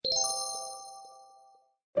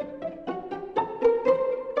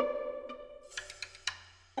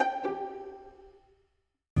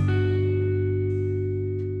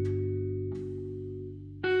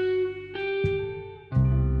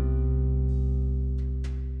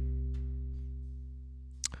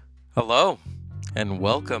Hello, and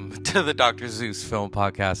welcome to the Dr. Zeus Film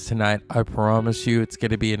Podcast. Tonight, I promise you it's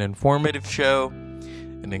going to be an informative show,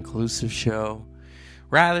 an inclusive show,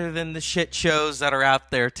 rather than the shit shows that are out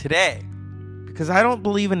there today, because I don't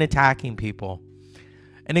believe in attacking people.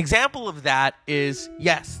 An example of that is,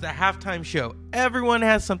 yes, the halftime show. Everyone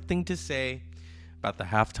has something to say about the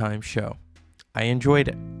halftime show. I enjoyed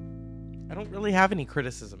it. I don't really have any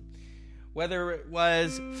criticism. Whether it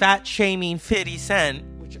was fat-shaming 50 Cent,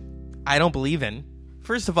 which I don't believe in.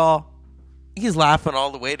 First of all, he's laughing all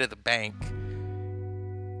the way to the bank.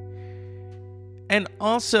 And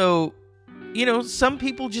also, some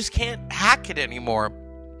people just can't hack it anymore.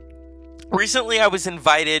 Recently, I was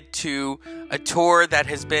invited to a tour that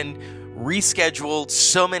has been rescheduled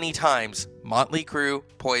so many times. Motley Crue,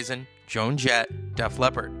 Poison, Joan Jett, Def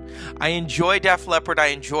Leppard. I enjoy Def Leppard. I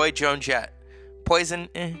enjoy Joan Jett. Poison,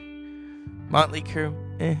 Motley Crue,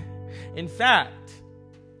 In fact,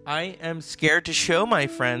 I am scared to show my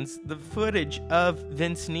friends the footage of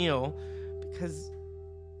Vince Neil because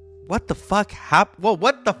what the fuck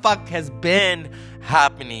what the fuck has been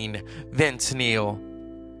happening, Vince Neil?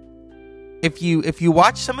 If you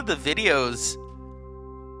watch some of the videos,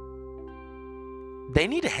 they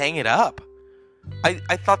need to hang it up.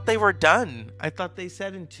 I thought they were done. I thought they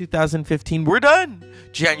said in 2015, we're done.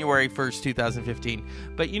 January 1st, 2015.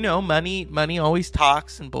 But money always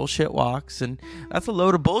talks and bullshit walks. And that's a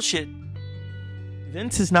load of bullshit.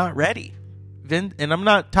 Vince is not ready. And I'm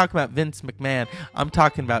not talking about Vince McMahon. I'm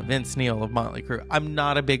talking about Vince Neil of Motley Crue. I'm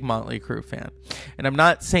not a big Motley Crue fan. And I'm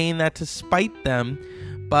not saying that to spite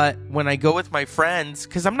them. But when I go with my friends,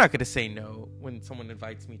 because I'm not going to say no when someone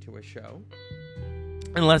invites me to a show.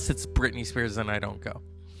 Unless it's Britney Spears, then I don't go.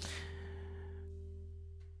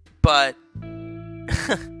 But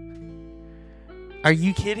are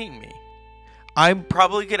you kidding me? I'm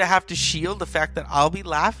probably going to have to shield the fact that I'll be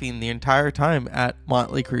laughing the entire time at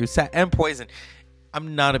Motley Crue set and Poison.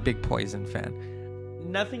 I'm not a big Poison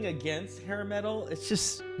fan. Nothing against hair metal. It's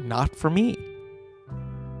just not for me.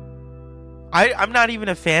 I'm not even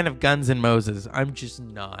a fan of Guns N' Moses. I'm just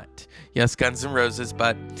not. Yes, Guns N' Roses,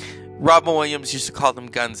 but Robin Williams used to call them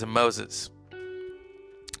Guns N' Moses.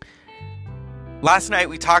 Last night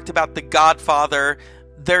we talked about The Godfather.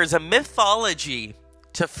 There's a mythology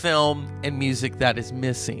to film and music that is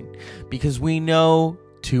missing because we know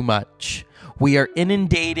too much. We are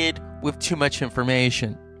inundated with too much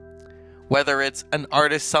information. Whether it's an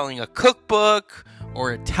artist selling a cookbook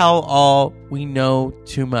or a tell-all, we know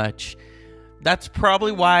too much. That's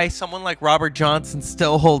probably why someone like Robert Johnson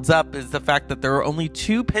still holds up, is the fact that there are only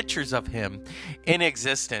 2 pictures of him in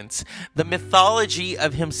existence. The mythology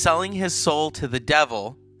of him selling his soul to the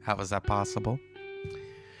devil, how is that possible?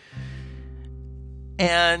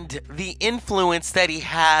 And the influence that he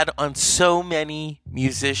had on so many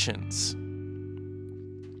musicians.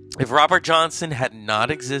 If Robert Johnson had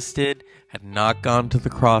not existed, had not gone to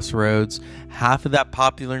the crossroads, half of that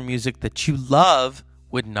popular music that you love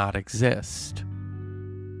would not exist.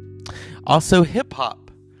 Also,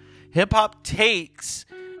 hip-hop. Hip-hop takes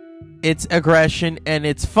its aggression and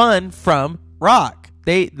its fun from rock.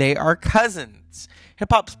 They are cousins.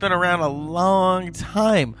 Hip-hop's been around a long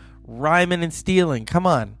time. Rhyming and stealing. Come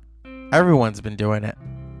on. Everyone's been doing it.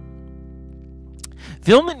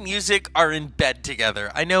 Film and music are in bed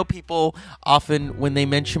together. I know people often, when they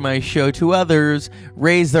mention my show to others,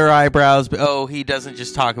 raise their eyebrows. But, oh, he doesn't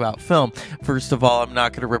just talk about film. First of all, I'm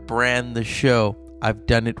not going to rebrand the show. I've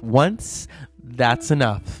done it once. That's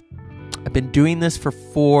enough. I've been doing this for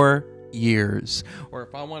 4 years. Or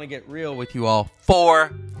if I want to get real with you all,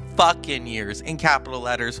 4 fucking years. In capital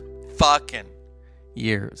letters, fucking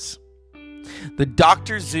years. The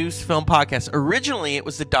Dr. Zeus Film Podcast. Originally, it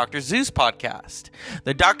was the Dr. Zeus Podcast.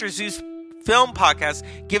 The Dr. Zeus Film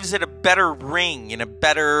Podcast gives it a better ring and a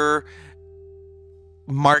better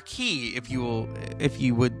marquee, if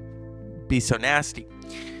you would be so nasty.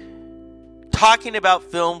 Talking about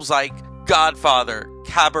films like Godfather,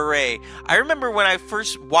 Cabaret. I remember when I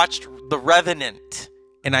first watched The Revenant,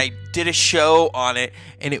 and I did a show on it,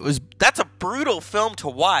 and that's a brutal film to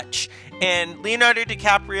watch. And Leonardo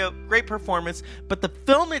DiCaprio, great performance, but the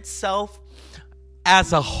film itself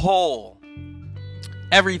as a whole,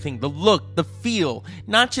 everything, the look, the feel,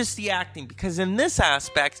 not just the acting, because in this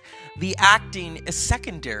aspect, the acting is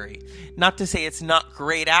secondary. Not to say it's not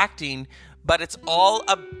great acting, but it's all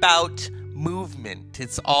about movement.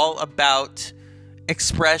 It's all about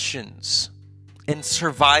expressions and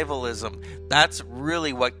survivalism. That's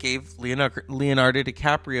really what gave Leonardo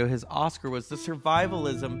DiCaprio his Oscar, was the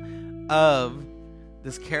survivalism of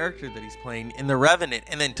this character that he's playing in The Revenant,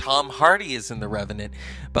 and then Tom Hardy is in The Revenant.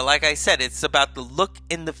 But like I said, it's about the look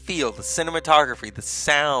and the feel, the cinematography, the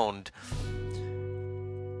sound,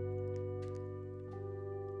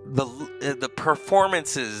 the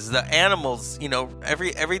performances, the animals,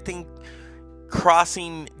 everything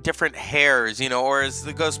crossing different hairs, or as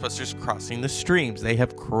the Ghostbusters, crossing the streams. They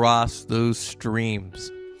have crossed those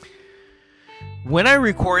streams. When I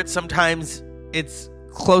record, sometimes it's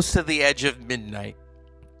close to the edge of midnight.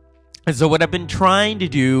 And so what I've been trying to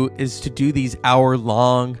do is to do these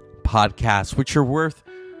hour-long podcasts, which are worth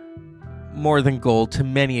more than gold to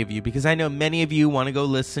many of you, because I know many of you want to go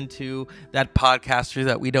listen to that podcaster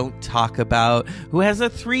that we don't talk about, who has a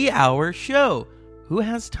 3-hour show. Who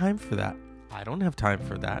has time for that? I don't have time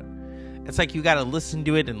for that. It's like you got to listen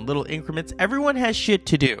to it in little increments. Everyone has shit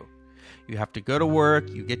to do. You have to go to work,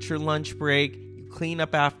 you get your lunch break, you clean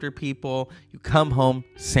up after people, you come home,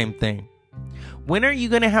 same thing. When are you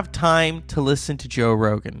going to have time to listen to Joe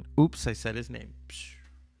Rogan? Oops, I said his name.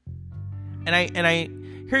 And I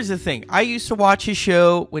here's the thing. I used to watch his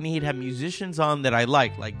show when he'd have musicians on that I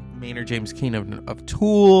like Maynard James Keenan of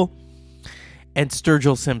Tool and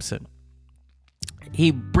Sturgill Simpson.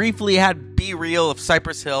 He briefly had Be Real of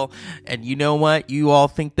Cypress Hill, and you know what? You all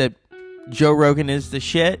think that Joe Rogan is the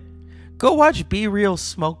shit? Go watch Be Real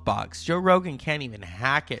Smokebox. Joe Rogan can't even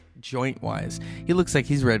hack it joint-wise. He looks like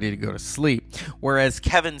he's ready to go to sleep. Whereas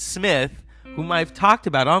Kevin Smith, whom I've talked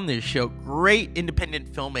about on this show, great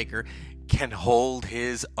independent filmmaker, can hold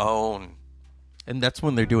his own. And that's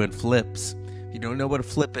when they're doing flips. If you don't know what a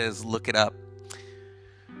flip is, look it up.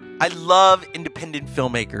 I love independent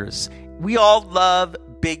filmmakers. We all love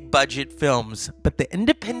big budget films, but the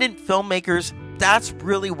independent filmmakers, that's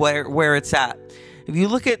really where it's at. If you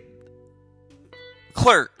look at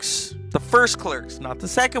Clerks, the first Clerks, not the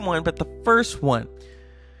second one, but the first one,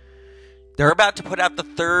 they're about to put out the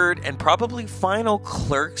third and probably final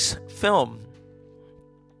Clerks film.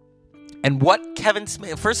 And what Kevin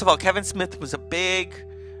Smith, first of all, Kevin Smith was a big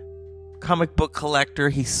comic book collector.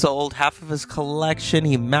 He sold half of his collection.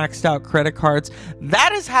 He maxed out credit cards.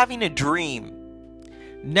 That is having a dream.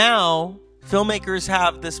 Now, filmmakers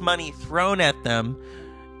have this money thrown at them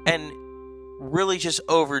and really just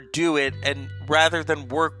overdo it, and rather than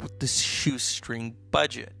work with the shoestring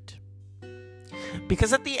budget.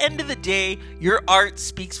 Because at the end of the day, your art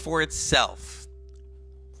speaks for itself.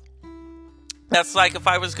 That's like if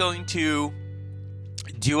I was going to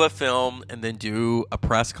do a film and then do a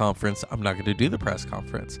press conference. I'm not going to do the press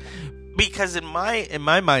conference because in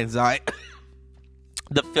my mind's eye,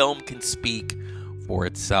 the film can speak for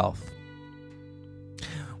itself.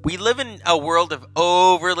 We live in a world of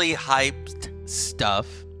overly hyped stuff,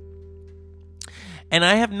 and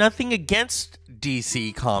I have nothing against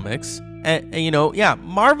DC Comics.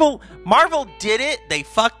 Marvel did it. They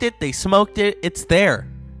fucked it. They smoked it. It's there.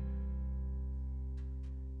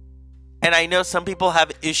 And I know some people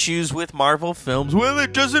have issues with Marvel films. Well,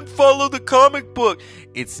 it doesn't follow the comic book.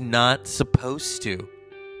 It's not supposed to.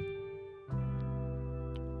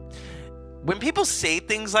 When people say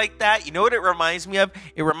things like that, you know what it reminds me of?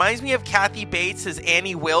 It reminds me of Kathy Bates as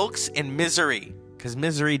Annie Wilkes in Misery. Because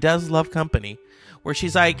Misery does love company. Where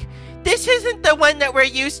she's like, this isn't the one that we're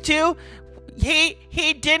used to.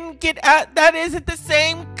 He didn't get out. That isn't the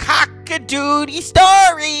same cock-a-doodie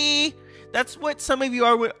story. That's what some of you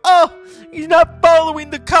are with. Oh, he's not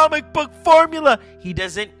following the comic book formula. He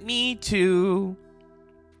doesn't need to.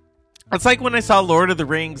 It's like when I saw Lord of the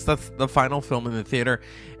Rings, that's the final film in the theater,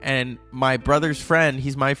 and my brother's friend,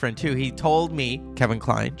 he's my friend too, he told me, Kevin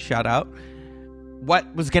Klein, shout out,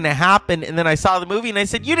 what was going to happen, and then I saw the movie, and I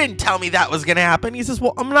said, you didn't tell me that was going to happen. He says,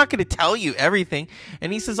 well, I'm not going to tell you everything.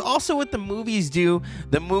 And he says, also what the movies do,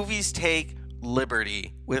 the movies take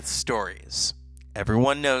liberty with stories.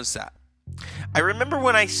 Everyone knows that. I remember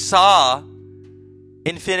when I saw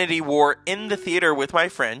Infinity War in the theater with my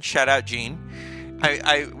friend, shout out Gene.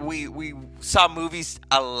 We saw movies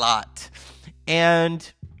a lot,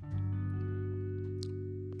 and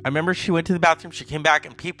I remember she went to the bathroom, she came back,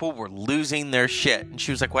 and people were losing their shit, and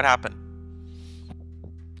she was like, what happened?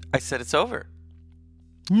 I said, it's over.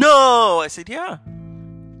 No! I said, yeah.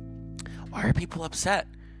 Why are people upset?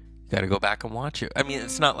 You gotta go back and watch it. I mean,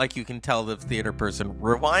 it's not like you can tell the theater person,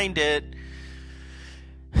 rewind it.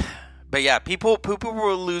 But yeah, people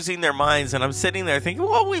were losing their minds, and I'm sitting there thinking,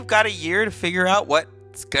 well, we've got a year to figure out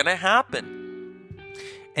what's gonna happen.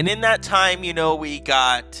 And in that time, we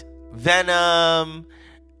got Venom,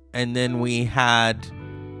 and then we had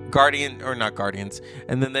not Guardians,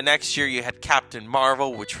 and then the next year you had Captain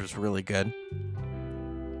Marvel, which was really good.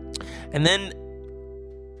 And then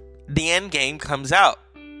the Endgame comes out,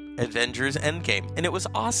 Avengers Endgame, and it was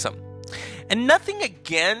awesome. And nothing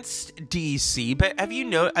against DC, but have you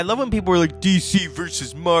know? I love when people are like DC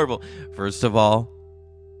versus Marvel. First of all,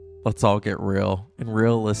 let's all get real and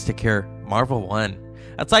realistic here. Marvel won.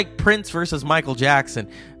 That's like Prince versus Michael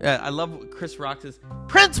Jackson. I love what Chris Rock says.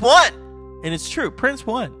 Prince won, and it's true. Prince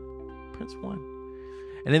won. Prince won.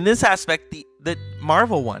 And in this aspect, the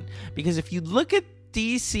Marvel won, because if you look at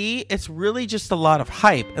DC, it's really just a lot of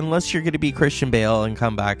hype, unless you're going to be Christian Bale and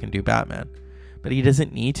come back and do Batman. But he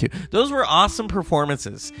doesn't need to. Those were awesome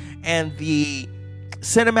performances, and the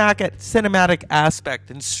cinematic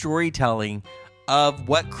aspect and storytelling of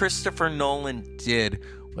what Christopher Nolan did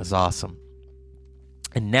was awesome.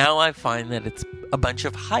 And now I find that it's a bunch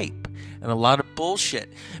of hype and a lot of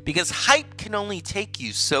bullshit, because hype can only take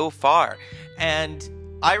you so far. And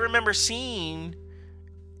I remember seeing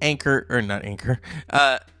Aquaman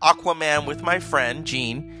with my friend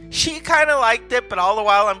Jean. She kind of liked it, but all the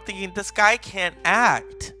while I'm thinking, this guy can't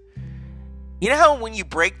act. You know how when you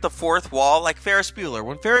break the fourth wall, like Ferris Bueller,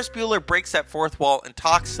 when Ferris Bueller breaks that fourth wall and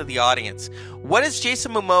talks to the audience, what does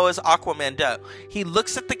Jason Momoa's Aquaman do? He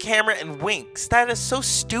looks at the camera and winks. That is so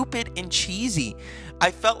stupid and cheesy.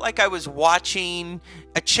 I felt like I was watching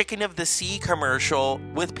a Chicken of the Sea commercial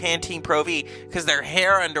with Pantene Pro V, because their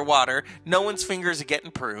hair underwater, no one's fingers are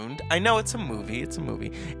getting pruned. I know it's a movie.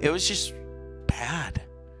 It was just bad.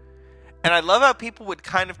 And I love how people would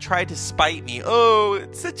kind of try to spite me. Oh,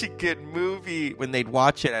 it's such a good movie, when they'd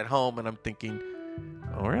watch it at home, and I'm thinking,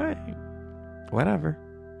 all right, whatever.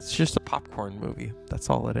 It's just a popcorn movie. That's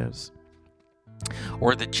all it is.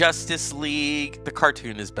 Or the Justice League. The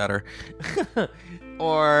cartoon is better.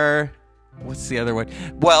 Or what's the other one?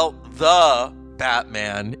 Well, the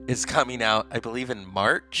Batman is coming out, I believe, in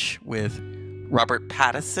March with Robert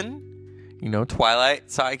Pattinson. You know, Twilight.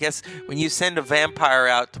 So I guess when you send a vampire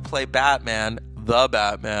out to play Batman, the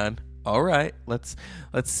Batman, all right, let's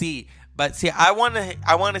see. But see, I want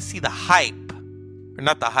to see the hype. Or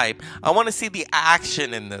not the hype. I want to see the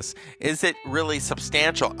action in this. Is it really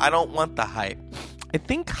substantial? I don't want the hype. I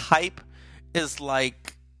think hype is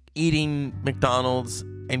like eating McDonald's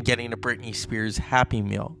and getting a Britney Spears Happy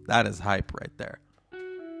Meal. That is hype right there.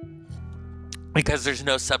 Because there's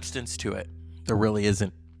no substance to it. There really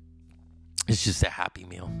isn't. It's just a Happy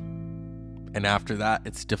Meal. And after that,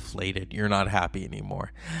 it's deflated. You're not happy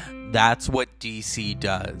anymore. That's what DC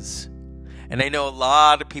does. And I know a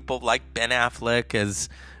lot of people like Ben Affleck as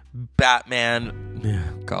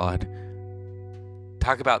Batman. God.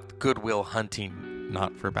 Talk about Goodwill Hunting,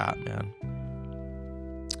 not for Batman.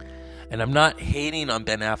 And I'm not hating on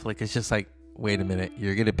Ben Affleck. It's just like, wait a minute.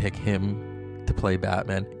 You're going to pick him to play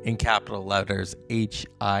Batman in capital letters.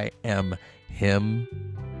 H-I-M. Him.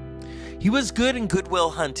 He was good in Goodwill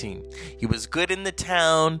Hunting. He was good in The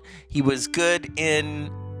Town. He was good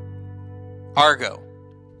in Argo.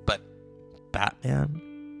 But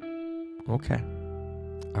Batman? Okay.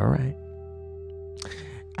 All right.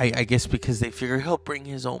 I guess because they figure he'll bring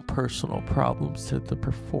his own personal problems to the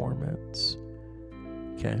performance.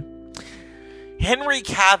 Okay. Henry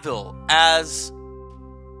Cavill as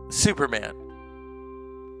Superman.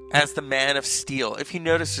 As the Man of Steel. If you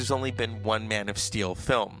notice, there's only been one Man of Steel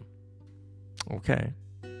film. Okay.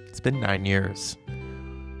 It's been 9 years.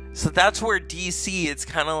 So that's where DC, it's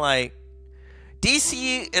kind of like...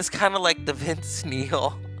 DC is kind of like the Vince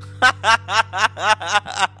Neil. I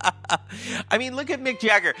mean, look at Mick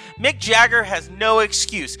Jagger. Mick Jagger has no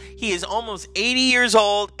excuse. He is almost 80 years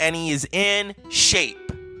old and he is in shape.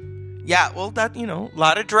 Yeah, well, that, you know, a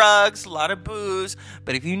lot of drugs, a lot of booze.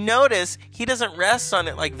 But if you notice, he doesn't rest on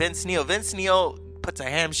it like Vince Neil. Vince Neil puts a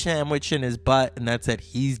ham sandwich in his butt and that's it.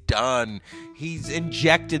 He's done. He's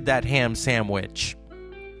injected that ham sandwich.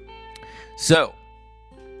 So,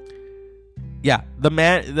 yeah,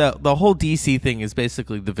 the whole DC thing is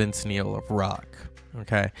basically the Vince Neil of rock.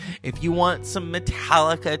 Okay, if you want some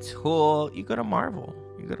Metallica, Tool, you go to Marvel.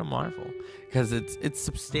 Because it's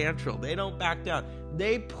substantial. They don't back down.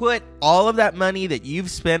 They put all of that money that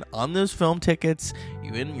you've spent on those film tickets.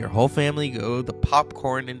 You and your whole family go, the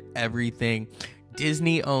popcorn and everything.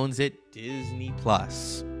 Disney owns it. Disney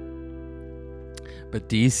Plus. But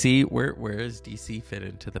DC, where does DC fit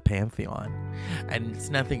into the pantheon? And it's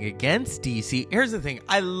nothing against DC. Here's the thing.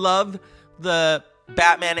 I love the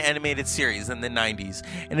Batman animated series in the 90s.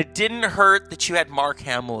 And it didn't hurt that you had Mark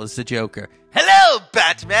Hamill as the Joker. Hello,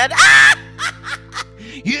 Batman!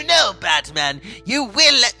 You know, Batman, you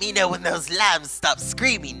will let me know when those lambs stop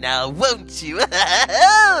screaming now, won't you?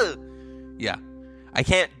 Yeah. I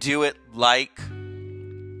can't do it like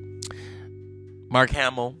Mark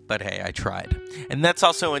Hamill, but hey, I tried. And that's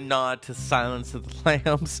also a nod to Silence of the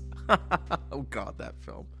Lambs. Oh, God, that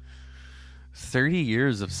film. 30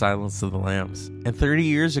 years of Silence of the Lambs. And 30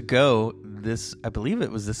 years ago, I believe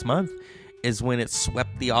it was this month, is when it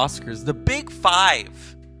swept the Oscars. The Big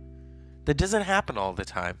Five. That doesn't happen all the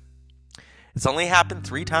time. It's only happened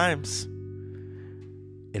 3 times.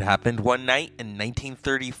 It happened one night in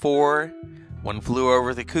 1934. One Flew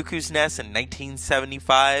Over the Cuckoo's Nest in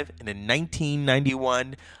 1975. And in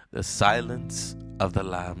 1991, The Silence of the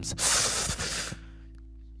Lambs.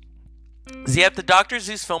 See, at the Dr.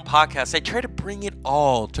 Zeus Film Podcast, I try to bring it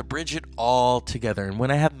all, to bridge it all together. And when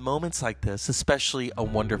I have moments like this, especially a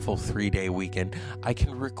wonderful 3-day weekend, I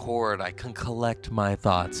can record, I can collect my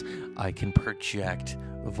thoughts, I can project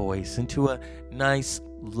a voice into a nice,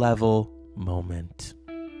 level moment.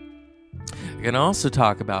 I can also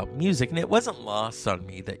talk about music, and it wasn't lost on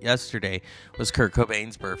me that yesterday was Kurt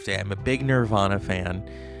Cobain's birthday. I'm a big Nirvana fan,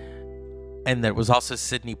 and that was also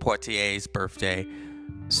Sidney Poitier's birthday.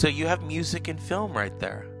 So you have music and film right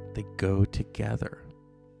there. They go together.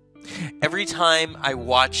 Every time I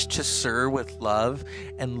watch To Sir with Love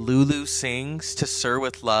and Lulu sings To Sir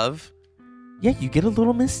with Love, yeah, you get a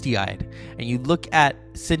little misty-eyed. And you look at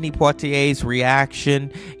Sidney Poitier's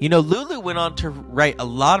reaction. You know, Lulu went on to write a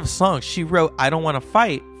lot of songs. She wrote I Don't Want to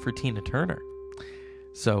Fight for Tina Turner.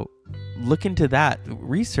 So look into that.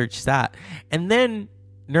 Research that. And then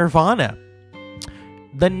Nirvana.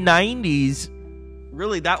 The 90s,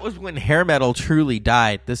 really, that was when hair metal truly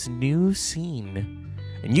died. This new scene.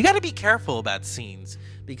 And you got to be careful about scenes,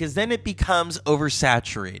 because then it becomes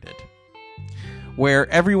oversaturated. Where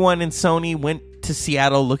everyone in Sony went to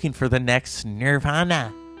Seattle looking for the next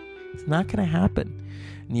Nirvana. It's not going to happen.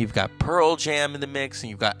 And you've got Pearl Jam in the mix, and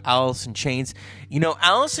you've got Alice in Chains. You know,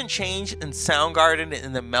 Alice in Chains and Soundgarden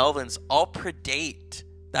and the Melvins all predate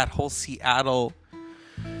that whole Seattle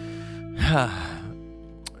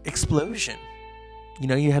explosion. You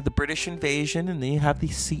know, you have the British invasion, and then you have the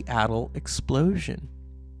Seattle explosion.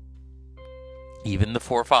 Even the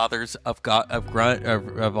forefathers of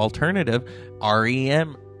alternative,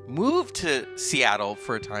 REM, moved to Seattle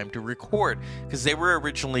for a time to record, because they were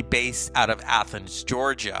originally based out of Athens,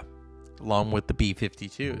 Georgia, along with the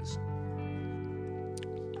B-52s.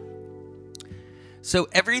 So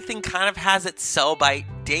everything kind of has its sell-by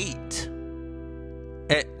date.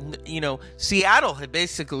 Seattle had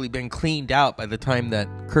basically been cleaned out by the time that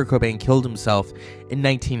Kurt Cobain killed himself in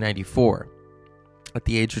 1994 at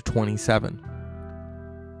the age of 27.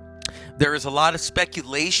 There is a lot of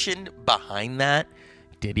speculation behind that.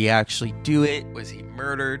 Did he actually do it? Was he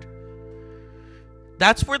murdered?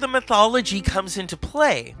 That's where the mythology comes into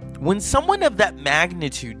play. When someone of that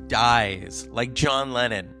magnitude dies, like John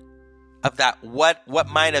Lennon, of that what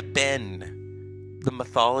might have been, the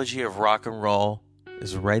mythology of rock and roll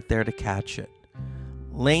is right there to catch it.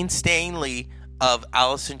 Lane Stanley of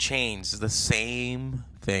Alice in Chains, the same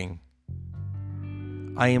thing.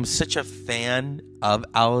 I am such a fan of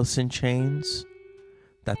Alice in Chains.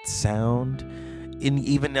 That sound. And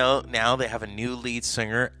even though now they have a new lead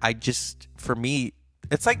singer, for me,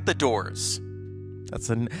 it's like The Doors.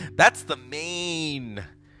 That's the main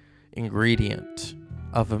ingredient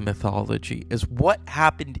of a mythology, is what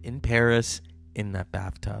happened in Paris in that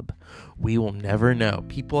bathtub. We will never know.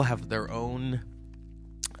 People have their own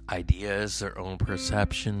ideas, their own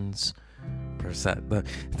perceptions.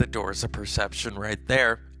 The Doors of perception right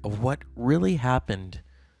there of what really happened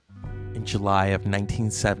in July of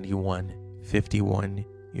 1971, 51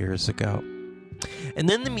 years ago. And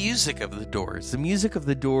then the music of the Doors. The music of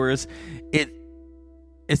the Doors,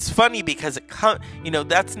 it's funny because that's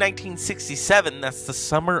 1967. That's the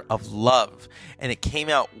Summer of Love. And it came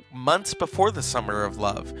out months before the Summer of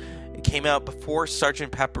Love. It came out before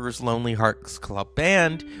Sgt. Pepper's Lonely Hearts Club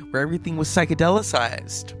Band, where everything was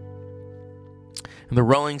psychedelicized. And the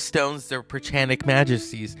Rolling Stones, their Britannic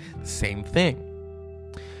Majesties, the same thing.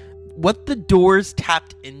 What the Doors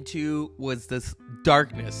tapped into was this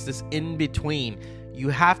darkness, this in-between. You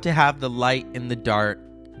have to have the light and the dark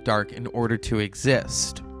in order to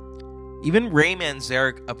exist. Even Ray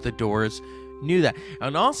Manzarek of the Doors knew that.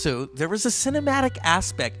 And also, there was a cinematic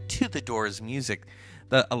aspect to the Doors music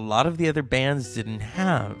that a lot of the other bands didn't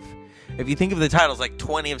have. If you think of the titles like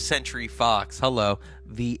 20th Century Fox,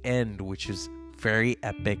 The End, which is very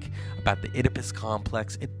epic, about the Oedipus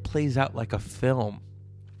complex, it plays out like a film.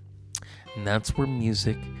 And that's where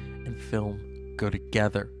music and film go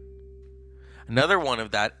together. Another one of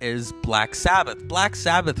that is Black Sabbath. Black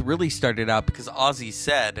Sabbath really started out because Ozzy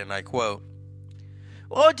said, and I quote,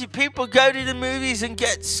 "Oh, do people go to the movies and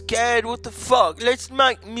get scared? What the fuck? Let's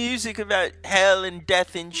make music about hell and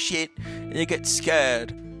death and shit, and they get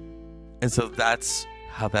scared." And so that's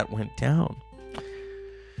how that went down.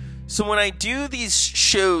 So when I do these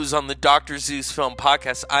shows on the Dr. Zeus Film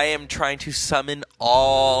Podcast, I am trying to summon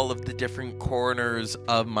all of the different corners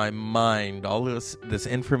of my mind, all this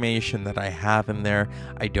information that I have in there.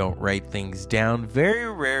 I don't write things down very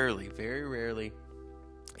rarely,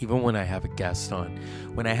 even when I have a guest on.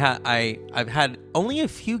 When I've had only a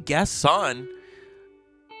few guests on.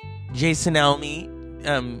 Jason Elmy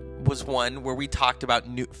was one where we talked about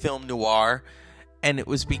film noir, and it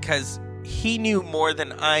was because he knew more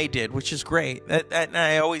than I did, which is great. And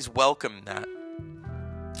I always welcome that.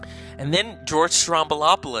 And then George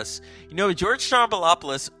Stroumboulopoulos. George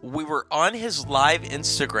Stroumboulopoulos, we were on his live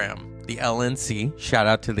Instagram, the LNC. Shout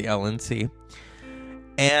out to the LNC.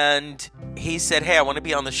 And he said, hey, I want to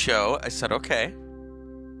be on the show. I said, okay.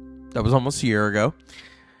 That was almost a year ago.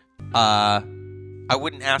 I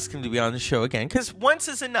wouldn't ask him to be on the show again, because once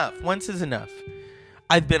is enough.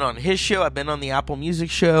 I've been on his show. I've been on the Apple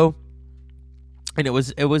Music show. And it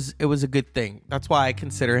was a good thing. That's why I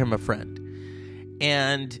consider him a friend.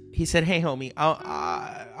 And he said, hey, homie,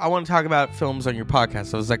 I want to talk about films on your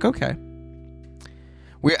podcast. I was like, okay.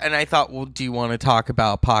 And I thought, well, do you want to talk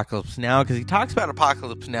about Apocalypse Now? Because he talks about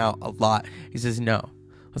Apocalypse Now a lot. He says, no.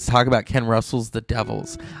 Let's talk about Ken Russell's The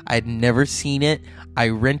Devils. I had never seen it. I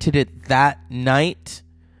rented it that night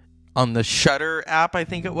on the Shudder app, I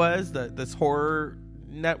think it was, this horror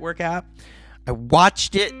network app. I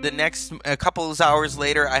watched it. A couple of hours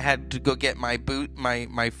later, I had to go get my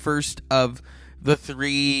my first of the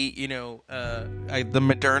three, the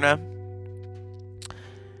Moderna.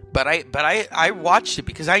 But I watched it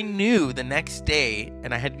because I knew the next day,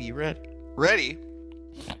 and I had to be ready.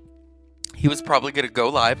 He was probably going to go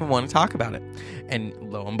live and want to talk about it. And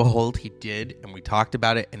lo and behold, he did, and we talked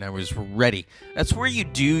about it, and I was ready. That's where you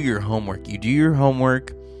do your homework. You do your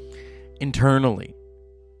homework internally.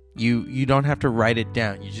 You don't have to write it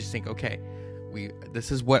down. You just think, okay,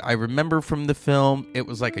 this is what I remember from the film. It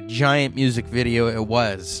was like a giant music video. It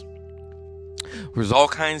was. There was all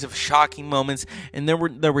kinds of shocking moments, and there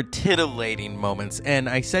were titillating moments. And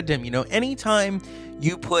I said to him, anytime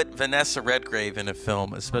you put Vanessa Redgrave in a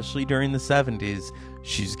film, especially during the 70s,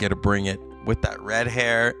 she's going to bring it with that red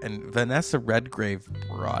hair. And Vanessa Redgrave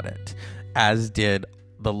brought it, as did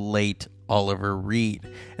the late Oliver Reed.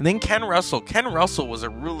 And then Ken Russell. Ken Russell was a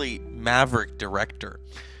really maverick director.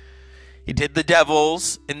 He did The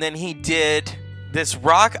Devils, and then he did this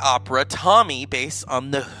rock opera, Tommy, based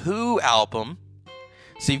on the Who album.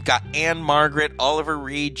 So you've got Anne-Margaret, Oliver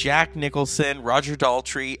Reed, Jack Nicholson, Roger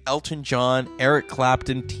Daltrey, Elton John, Eric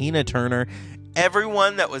Clapton, Tina Turner.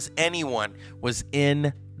 Everyone that was anyone was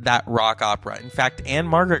in that rock opera. In fact,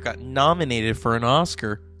 Anne-Margaret got nominated for an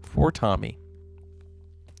Oscar for Tommy.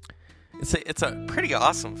 It's a pretty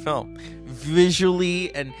awesome film.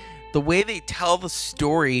 Visually, and the way they tell the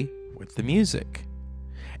story with the music.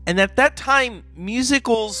 And at that time,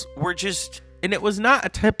 musicals were just... And it was not a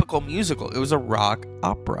typical musical. It was a rock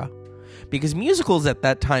opera. Because musicals at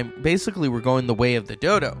that time basically were going the way of the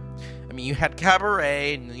dodo. I mean, you had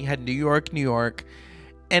Cabaret, and you had New York, New York.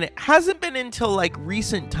 And it hasn't been until like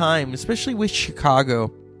recent time, especially with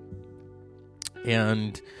Chicago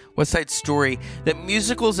and West Side Story, that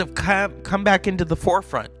musicals have come back into the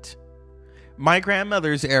forefront. My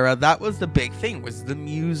grandmother's era, that was the big thing, was the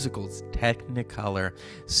musicals. Technicolor,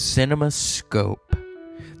 CinemaScope.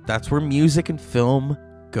 That's where music and film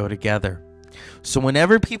go together. So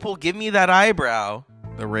whenever people give me that eyebrow,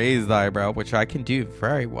 the raised eyebrow, which I can do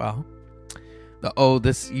very well,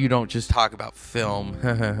 you don't just talk about film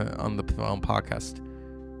on the film podcast.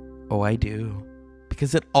 Oh, I do.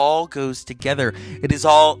 Because it all goes together. It is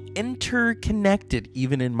all interconnected,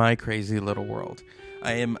 even in my crazy little world.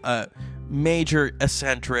 I am a major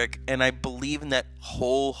eccentric, and I believe in that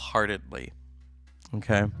wholeheartedly.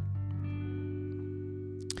 Okay?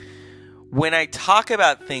 When I talk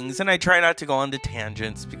about things, and I try not to go on to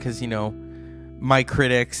tangents because, my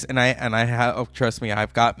critics, and I have, trust me,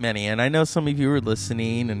 I've got many, and I know some of you are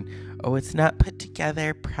listening, and, it's not put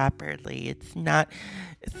together properly. It's not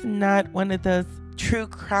one of those true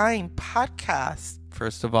crime podcasts.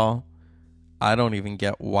 First of all, I don't even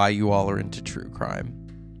get why you all are into true crime.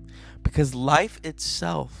 Because life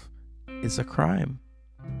itself is a crime.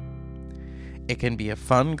 It can be a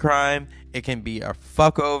fun crime. It can be a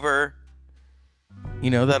fuck over.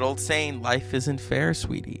 You know that old saying, life isn't fair,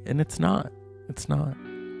 sweetie. And it's not. It's not.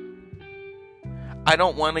 I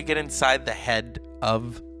don't want to get inside the head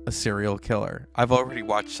of a serial killer. I've already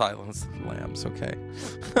watched Silence of the Lambs, okay?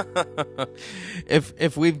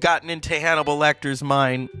 If we've gotten into Hannibal Lecter's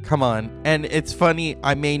mind, come on. And it's funny,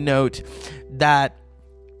 I may note that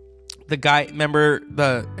the guy, remember,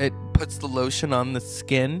 it puts the lotion on the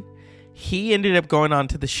skin? he ended up going on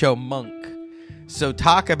to the show Monk. So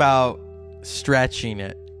talk about stretching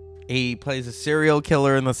it. He plays a serial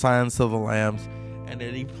killer in The Silence of the Lambs, and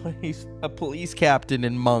then he plays a police captain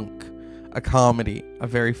in Monk, a comedy, a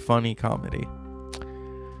very funny comedy.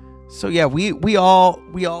 So yeah, we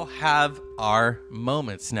all have our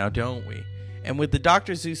moments now, don't we? And with the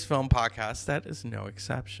Dr. Zeus Film Podcast, that is no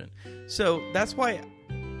exception. So that's why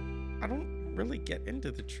I don't really get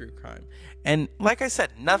into the true crime. And like I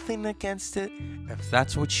said, nothing against it. If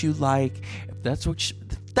that's what you like, if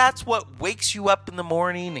that's what wakes you up in the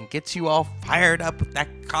morning and gets you all fired up with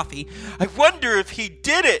that coffee, I wonder if he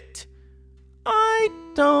did it. I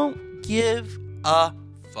don't give a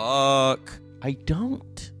fuck. I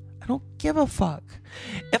don't give a fuck.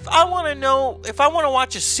 If I want to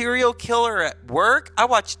watch a serial killer at work, I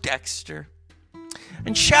watch Dexter.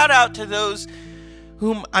 And shout out to those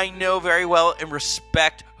whom I know very well and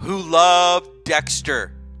respect who love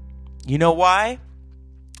Dexter. You know why?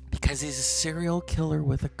 Because he's a serial killer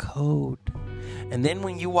with a code. And then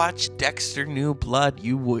when you watch Dexter New Blood,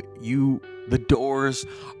 the doors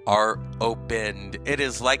are opened. It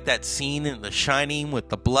is like that scene in The Shining with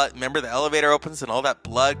the blood. Remember, the elevator opens and all that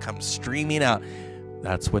blood comes streaming out.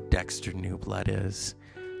 That's what Dexter New Blood is.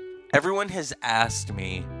 Everyone has asked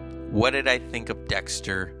me, what did I think of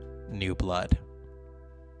Dexter New Blood?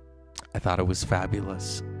 I thought it was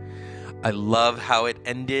fabulous. I love how it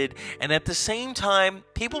ended. And at the same time,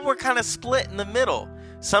 people were kind of split in the middle.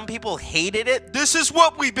 Some people hated it. This is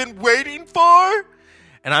what we've been waiting for.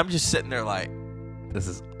 And I'm just sitting there like, this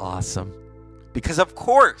is awesome. Because of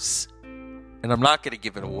course, and I'm not going to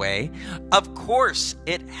give it away, of course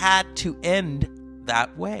it had to end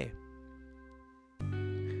that way.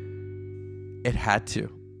 It had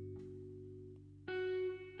to.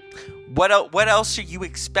 What else are you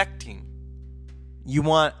expecting? You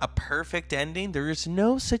want a perfect ending? There is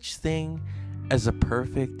no such thing as a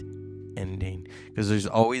perfect ending, because there's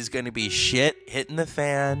always going to be shit hitting the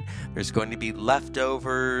fan. There's going to be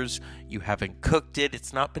leftovers. You haven't cooked it.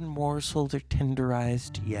 It's not been morseled or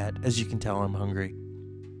tenderized yet. As you can tell, I'm hungry.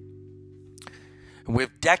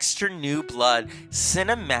 With Dexter New Blood,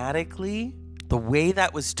 cinematically, the way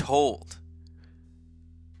that was told,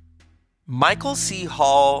 Michael C.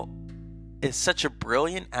 Hall is such a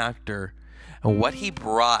brilliant actor, and what he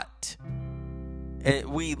brought. And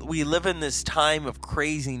we live in this time of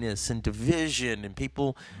craziness and division and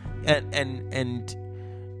people and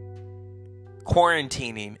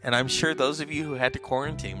quarantining. And I'm sure those of you who had to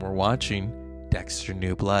quarantine were watching Dexter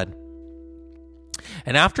New Blood.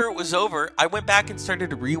 And after it was over, I went back and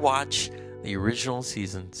started to rewatch the original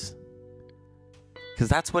seasons. Because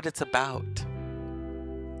that's what it's about.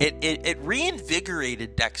 It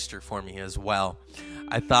reinvigorated Dexter for me as well.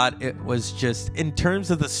 I thought it was just, in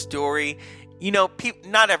terms of the story, you know,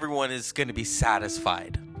 not everyone is going to be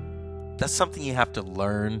satisfied. That's something you have to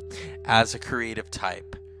learn as a creative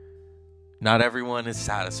type. Not everyone is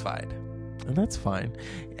satisfied. And that's fine.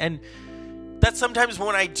 And that's sometimes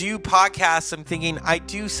when I do podcasts, I'm thinking I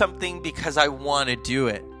do something because I want to do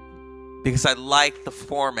it. Because I like the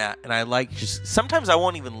format. And I like just, sometimes I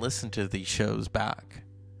won't even listen to these shows back.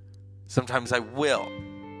 Sometimes I will.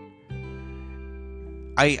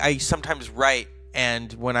 I sometimes write.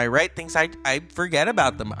 And when I write things, I forget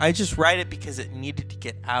about them. I just write it because it needed to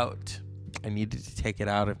get out. I needed to take it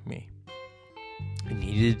out of me. It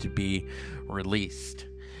needed to be released.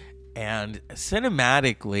 And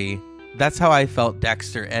cinematically, that's how I felt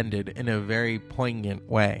Dexter ended, in a very poignant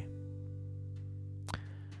way.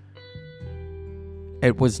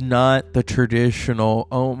 It was not the traditional,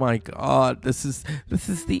 oh my God, this is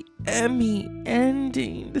the Emmy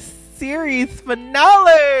ending, the series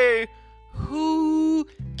finale. Who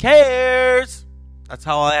cares? That's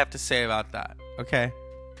all I have to say about that. Okay.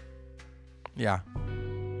 Yeah.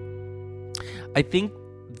 I think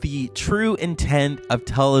the true intent of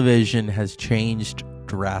television has changed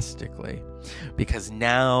drastically, because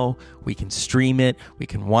now we can stream it. We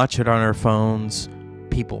can watch it on our phones.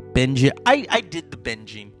 People binge it. I did the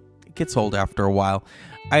binging. It gets old after a while.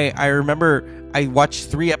 I remember I watched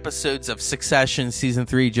 3 episodes of Succession season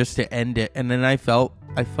 3 just to end it. And then I felt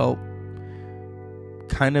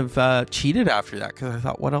kind of cheated after that, because I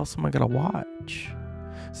thought, what else am I going to watch?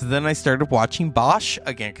 So then I started watching Bosch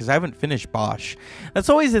again, because I haven't finished Bosch. That's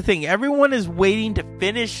always the thing. Everyone is waiting to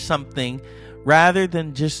finish something rather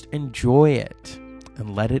than just enjoy it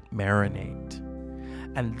and let it marinate.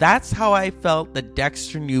 And that's how I felt the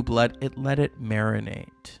Dexter New Blood. It let it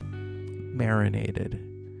marinate. Marinated.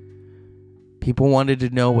 People wanted to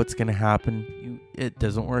know what's going to happen. It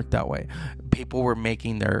doesn't work that way. People were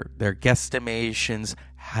making their guesstimations.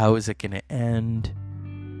 How is it going to end?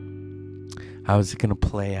 How is it going to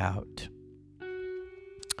play out?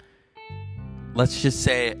 Let's just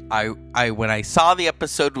say I when I saw the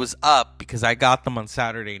episode was up, because I got them on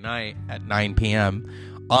Saturday night at 9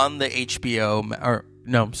 p.m. on the Showtime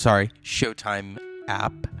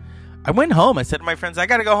app. I went home. I said to my friends, I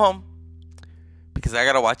got to go home because I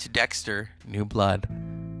got to watch Dexter, New Blood,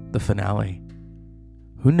 the finale.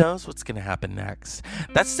 Who knows what's going to happen next?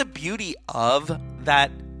 That's the beauty of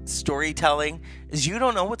that storytelling, is you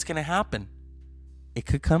don't know what's going to happen. It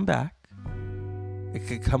could come back. It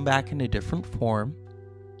could come back in a different form.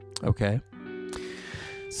 Okay?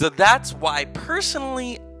 So that's why,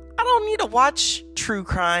 personally, I don't need to watch true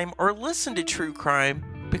crime or listen to true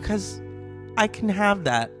crime, because I can have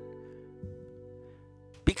that.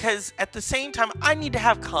 Because at the same time, I need to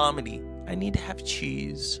have comedy. I need to have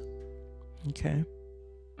cheese. Okay?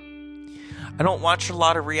 I don't watch a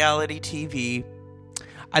lot of reality TV.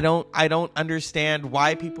 I don't understand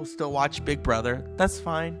why people still watch Big Brother. That's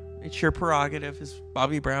fine. It's your prerogative, as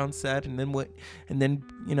Bobby Brown said, and then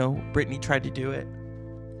Britney tried to do it.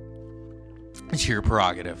 It's your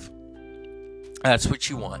prerogative. That's what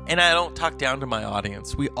you want. And I don't talk down to my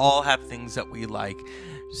audience. We all have things that we like.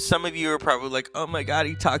 Some of you are probably like, oh my God,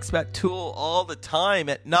 he talks about Tool all the time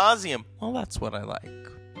ad nauseum. Well, that's what I like.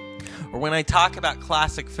 Or when I talk about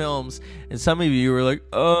classic films, and some of you are like,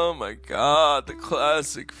 oh my God, the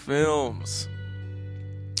classic films.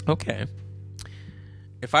 Okay.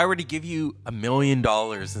 If I were to give you $1 million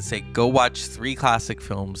and say, go watch 3 classic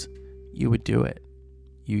films, you would do it.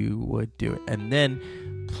 You would do it. And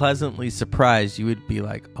then, pleasantly surprised, you would be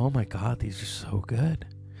like, oh my God, these are so good.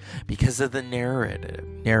 Because of the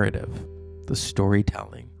narrative, the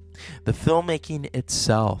storytelling, the filmmaking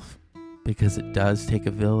itself, because it does take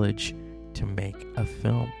a village to make a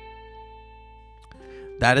film.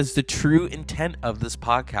 That is the true intent of this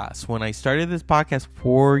podcast. When I started this podcast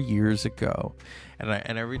 4 years ago,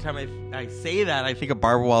 and every time I say that, I think of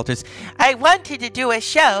Barbara Walters. I wanted to do a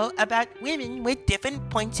show about women with different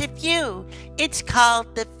points of view. It's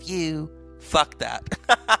called The View. Fuck that.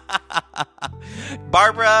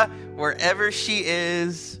 Barbara, wherever she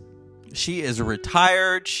is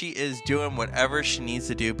retired. She is doing whatever she needs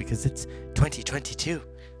to do because it's 2022.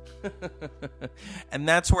 And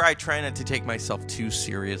that's where I try not to take myself too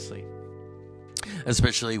seriously,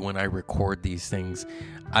 especially when I record these things.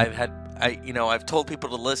 I've told people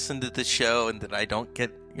to listen to the show and that I don't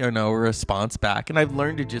get, a response back. And I've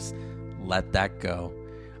learned to just let that go.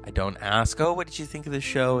 I don't ask, oh, what did you think of the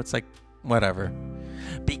show? It's like, whatever.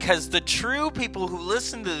 Because the true people who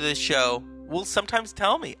listen to this show will sometimes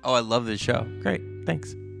tell me, oh, I love this show. Great,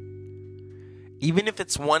 thanks. Even if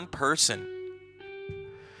it's one person.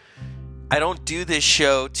 I don't do this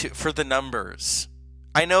show for the numbers.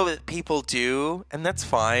 I know that people do, and that's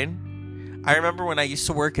fine. I remember when I used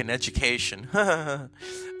to work in education.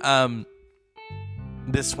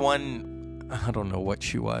 This one, I don't know what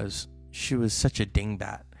she was. She was such a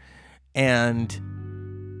dingbat.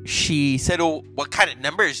 And she said, oh, what kind of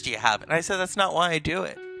numbers do you have? And I said, that's not why I do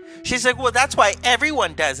it. She's like, well, that's why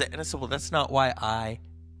everyone does it. And I said, well, that's not why I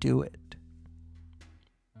do it.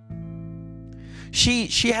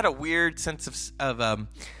 She had a weird sense of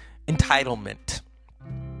entitlement,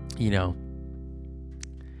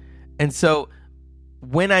 And so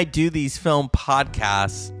when I do these film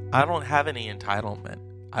podcasts, I don't have any entitlement.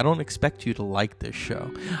 I don't expect you to like this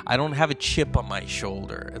show. I don't have a chip on my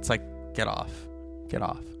shoulder. It's like, get off. Get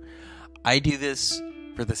off. I do this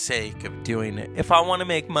for the sake of doing it. If I want to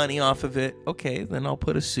make money off of it, okay, then I'll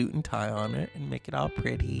put a suit and tie on it and make it all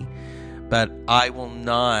pretty. But I will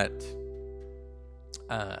not...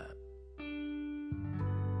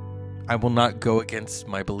 I will not go against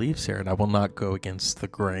my beliefs here, and I will not go against the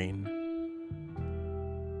grain.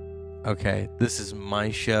 Okay, this is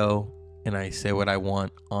my show, and I say what I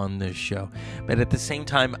want on this show. But at the same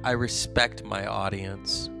time, I respect my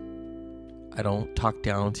audience. I don't talk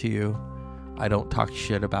down to you. I don't talk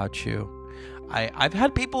shit about you. I've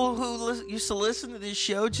had people who used to listen to this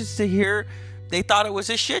show just to hear... They thought it was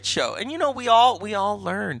a shit show. And we all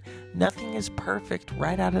learn. Nothing is perfect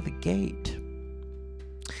right out of the gate.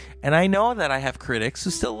 And I know that I have critics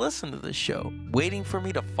who still listen to this show, waiting for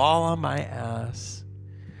me to fall on my ass.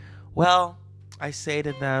 Well, I say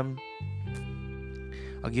to them,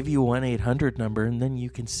 I'll give you a 1-800 number, and then you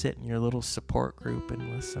can sit in your little support group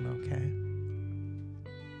and listen,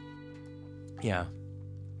 okay? Yeah.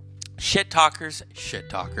 Shit talkers.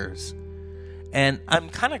 And I'm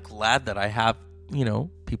kind of glad that I have,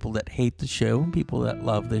 people that hate the show and people that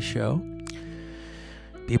love the show.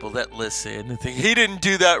 People that listen and think, he didn't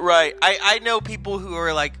do that right. I know people who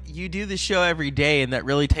are like, you do the show every day and that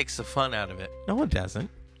really takes the fun out of it. No, it doesn't.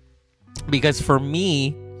 because for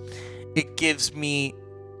me, it gives me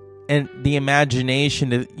the imagination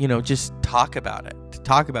to, just talk about it, to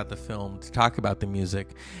talk about the film, to talk about the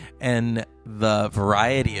music and the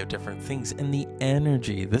variety of different things and the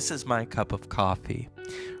energy. This is my cup of coffee,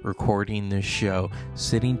 recording this show,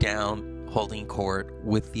 sitting down, holding court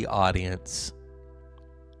with the audience.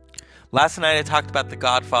 Last night I talked about The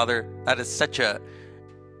Godfather. That is such a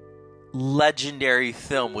legendary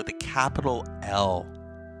film with a capital L.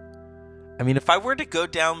 I mean, if I were to go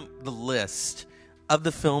down the list of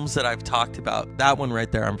the films that I've talked about, that one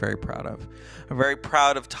right there I'm very proud of. I'm very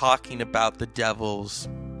proud of talking about The Devils.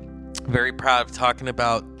 Very proud of talking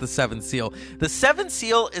about The Seventh Seal. The Seventh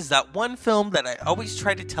Seal is that one film that I always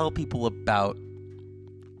try to tell people about,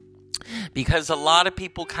 because a lot of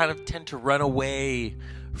people kind of tend to run away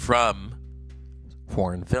from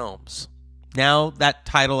foreign films. Now that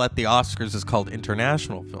title at the Oscars is called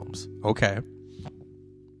international films. Okay.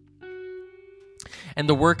 And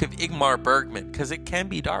the work of Ingmar Bergman, because it can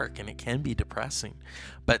be dark and it can be depressing,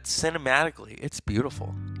 but cinematically, it's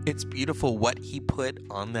beautiful. It's beautiful what he put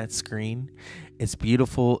on that screen. It's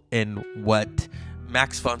beautiful in what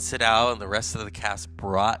Max von Sydow and the rest of the cast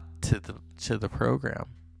brought to the program.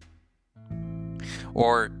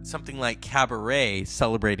 Or something like Cabaret,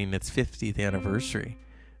 celebrating its 50th anniversary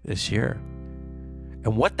this year.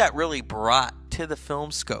 And what that really brought to the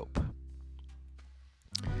film scope.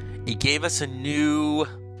 It gave us some new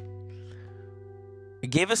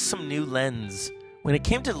lens. When it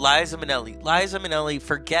came to Liza Minnelli,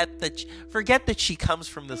 forget that she comes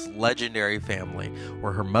from this legendary family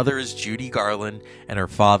where her mother is Judy Garland and her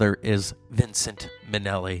father is Vincent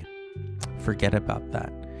Minnelli. Forget about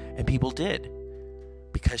that. And people did,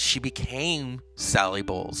 because she became Sally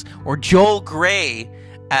Bowles or Joel Grey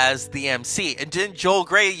as the MC. And then Joel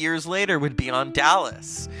Grey years later would be on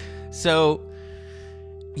Dallas. So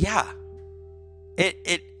yeah,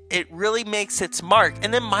 it really makes its mark.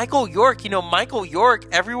 And then Michael York,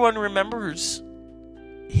 everyone remembers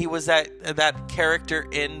he was that character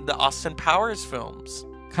in the Austin Powers films,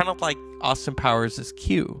 kind of like Austin Powers is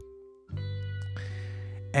Q.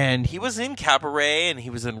 And he was in Cabaret, and he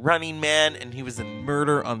was in Running Man, and he was in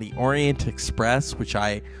Murder on the Orient Express, which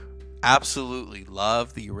I absolutely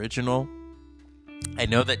love, the original. I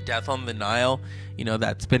know that Death on the Nile,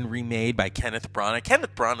 that's been remade by Kenneth Branagh.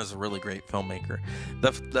 Kenneth Branagh is a really great filmmaker.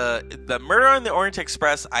 The Murder on the Orient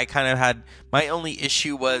Express, I kind of had, my only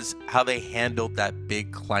issue was how they handled that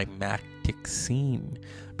big climactic scene,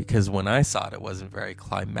 because when I saw it, it wasn't very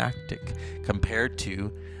climactic compared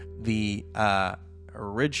to the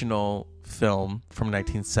original film from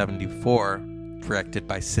 1974, directed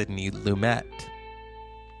by Sidney Lumet.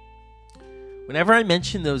 Whenever I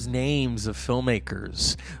mention those names of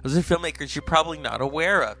filmmakers, those are filmmakers you're probably not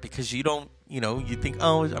aware of, because you don't, you think,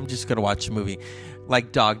 oh, I'm just going to watch a movie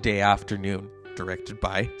like Dog Day Afternoon, directed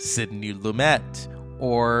by Sidney Lumet,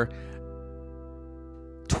 or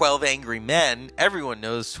 12 Angry Men. Everyone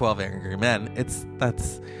knows 12 Angry Men.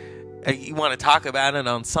 You want to talk about an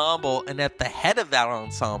ensemble, and at the head of that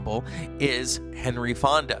ensemble is Henry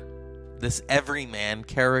Fonda, this everyman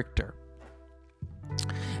character.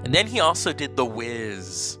 And then he also did The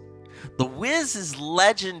Wiz. The Wiz is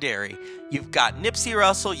legendary. You've got Nipsey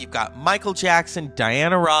Russell, you've got Michael Jackson,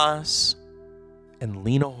 Diana Ross, and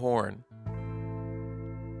Lena Horne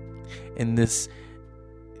in this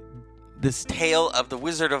tale of the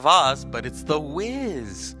Wizard of Oz, but it's The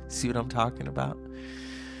Wiz. See what I'm talking about?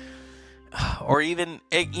 Or even,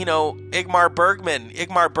 Ingmar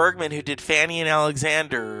Bergman, who did Fanny and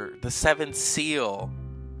Alexander, The Seventh Seal.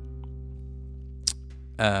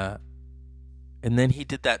 And then he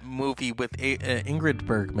did that movie with Ingrid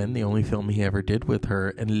Bergman, the only film he ever did with her,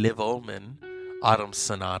 and Liv Ullmann, Autumn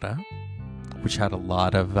Sonata, which had a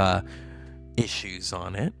lot of issues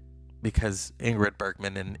on it, because Ingrid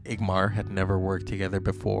Bergman and Ingmar had never worked together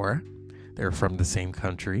before. They were from the same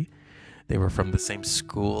country. They were from the same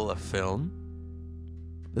school of film.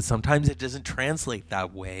 But sometimes it doesn't translate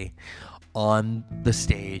that way on the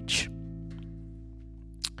stage.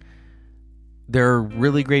 There are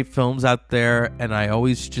really great films out there, and I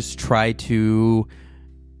always just try to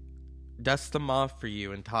dust them off for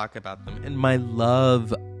you and talk about them. And my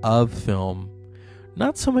love of film,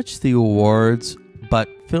 not so much the awards, but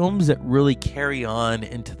films that really carry on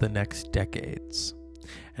into the next decades.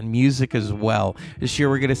 And music as well. This year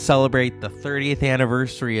we're going to celebrate the 30th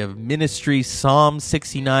anniversary of Ministry's Psalm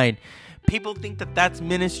 69. People think that that's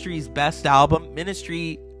Ministry's best album.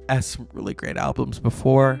 Ministry has some really great albums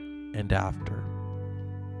before and after.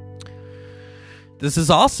 This is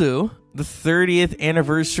also the 30th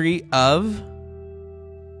anniversary of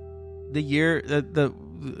the year,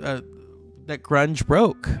 that grunge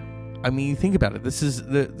broke. I mean, you think about it. This is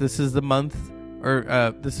the month,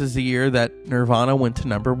 or this is the year that Nirvana went to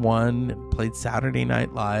 #1 and played Saturday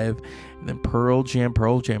Night Live, and then Pearl Jam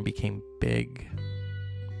became big.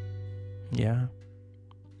 Yeah.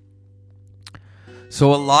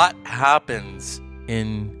 So a lot happens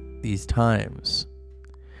in these times.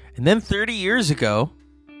 And then 30 years ago,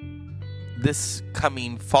 this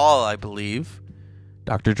coming fall, I believe,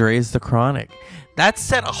 Dr. Dre's The Chronic. That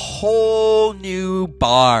set a whole new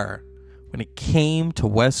bar when it came to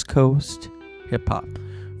West Coast hip-hop.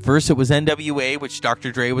 First, it was NWA, which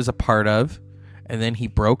Dr. Dre was a part of, and then he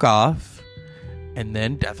broke off, and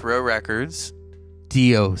then Death Row Records,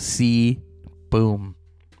 DOC, boom.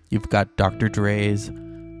 You've got Dr. Dre's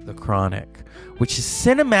The Chronic, which is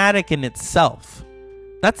cinematic in itself.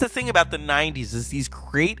 That's the thing about the 90s, is these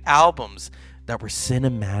great albums that were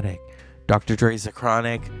cinematic. Dr. Dre's The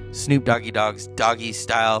Chronic, Snoop Doggy Dogg's Doggy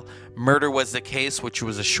Style, Murder Was the Case, which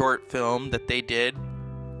was a short film that they did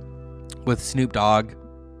with Snoop Dogg.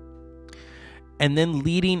 And then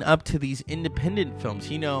leading up to these independent films,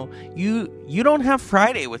 you know, you don't have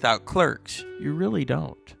Friday without Clerks. You really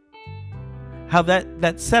don't. How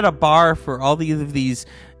that set a bar for all these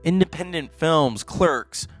independent films,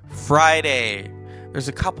 Clerks, Friday. There's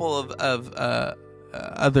a couple of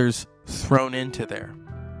others thrown into there.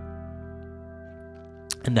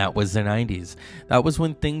 And that was the 90s. That was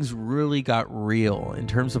when things really got real in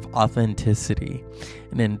terms of authenticity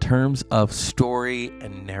and in terms of story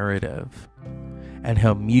and narrative, and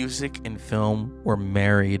how music and film were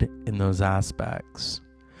married in those aspects,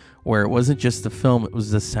 where it wasn't just the film, it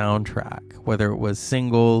was the soundtrack, whether it was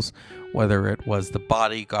singles, whether it was The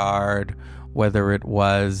Bodyguard, whether it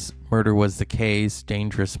was Murder Was the Case,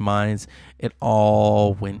 Dangerous Minds, it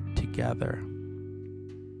all went together.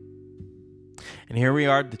 And here we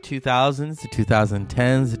are, the 2000s, the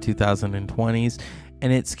 2010s, the 2020s,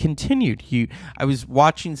 and it's continued. I was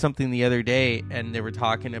watching something the other day, and they were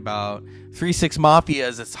talking about 3 6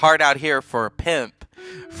 Mafia's It's Hard Out Here for a Pimp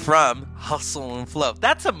from Hustle and Flow.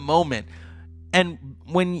 That's a moment. And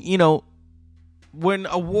when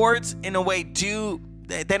awards in a way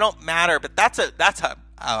they don't matter, but that's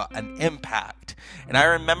an impact. And I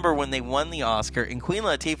remember when they won the Oscar, and Queen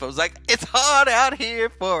Latifah was like, "It's hard out here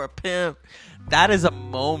for a pimp." That is a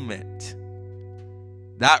moment.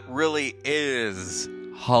 That really is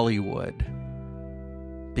Hollywood.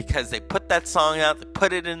 Because they put that song out, they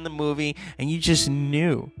put it in the movie, and you just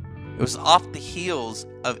knew. It was off the heels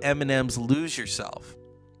of Eminem's Lose Yourself.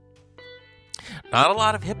 Not a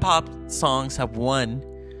lot of hip-hop songs have won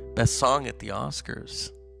Best Song at the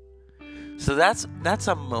Oscars. So that's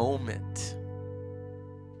a moment.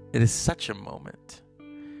 It is such a moment.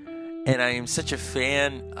 And I am such a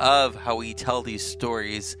fan of how we tell these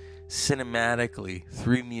stories cinematically,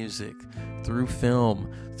 through music, through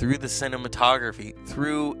film, through the cinematography,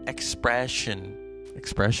 through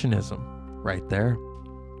expressionism right there.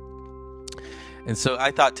 And so I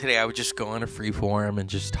thought today I would just go on a free forum and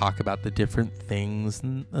just talk about the different things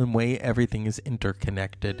and the way everything is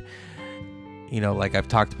interconnected. You know, like I've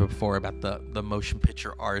talked before about the motion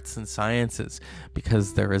picture arts and sciences,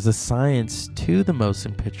 because there is a science to the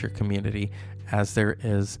motion picture community as there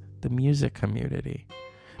is the music community.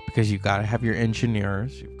 Because you've got to have your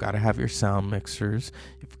engineers, you've got to have your sound mixers,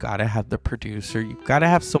 you've got to have the producer, you've got to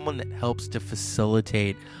have someone that helps to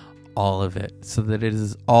facilitate all of it so that it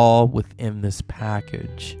is all within this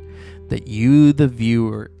package that you, the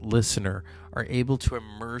viewer, listener, are able to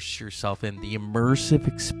immerse yourself in, the immersive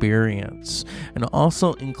experience, and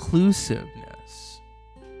also inclusiveness.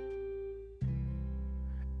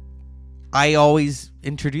 I always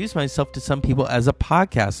introduce myself to some people as a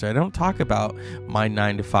podcaster. I don't talk about my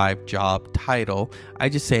 9-to-5 job title. I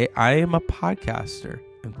just say I am a podcaster,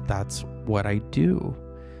 and that's what I do.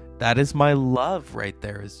 That is my love right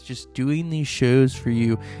there, is just doing these shows for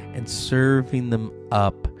you and serving them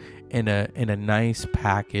up in a nice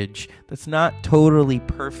package that's not totally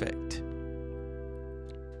perfect.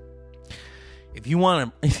 If you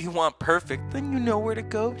want perfect, then you know where to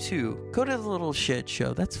go to. Go to the little shit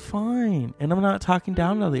show. That's fine. And I'm not talking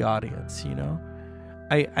down to the audience, you know.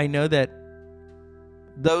 I know that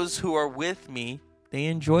those who are with me, they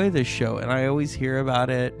enjoy this show, and I always hear about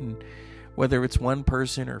it, and whether it's one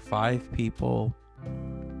person or 5 people,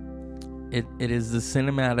 it is the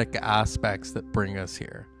cinematic aspects that bring us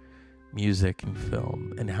here. Music and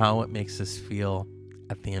film, and how it makes us feel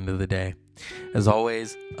at the end of the day. As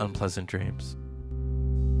always, unpleasant dreams.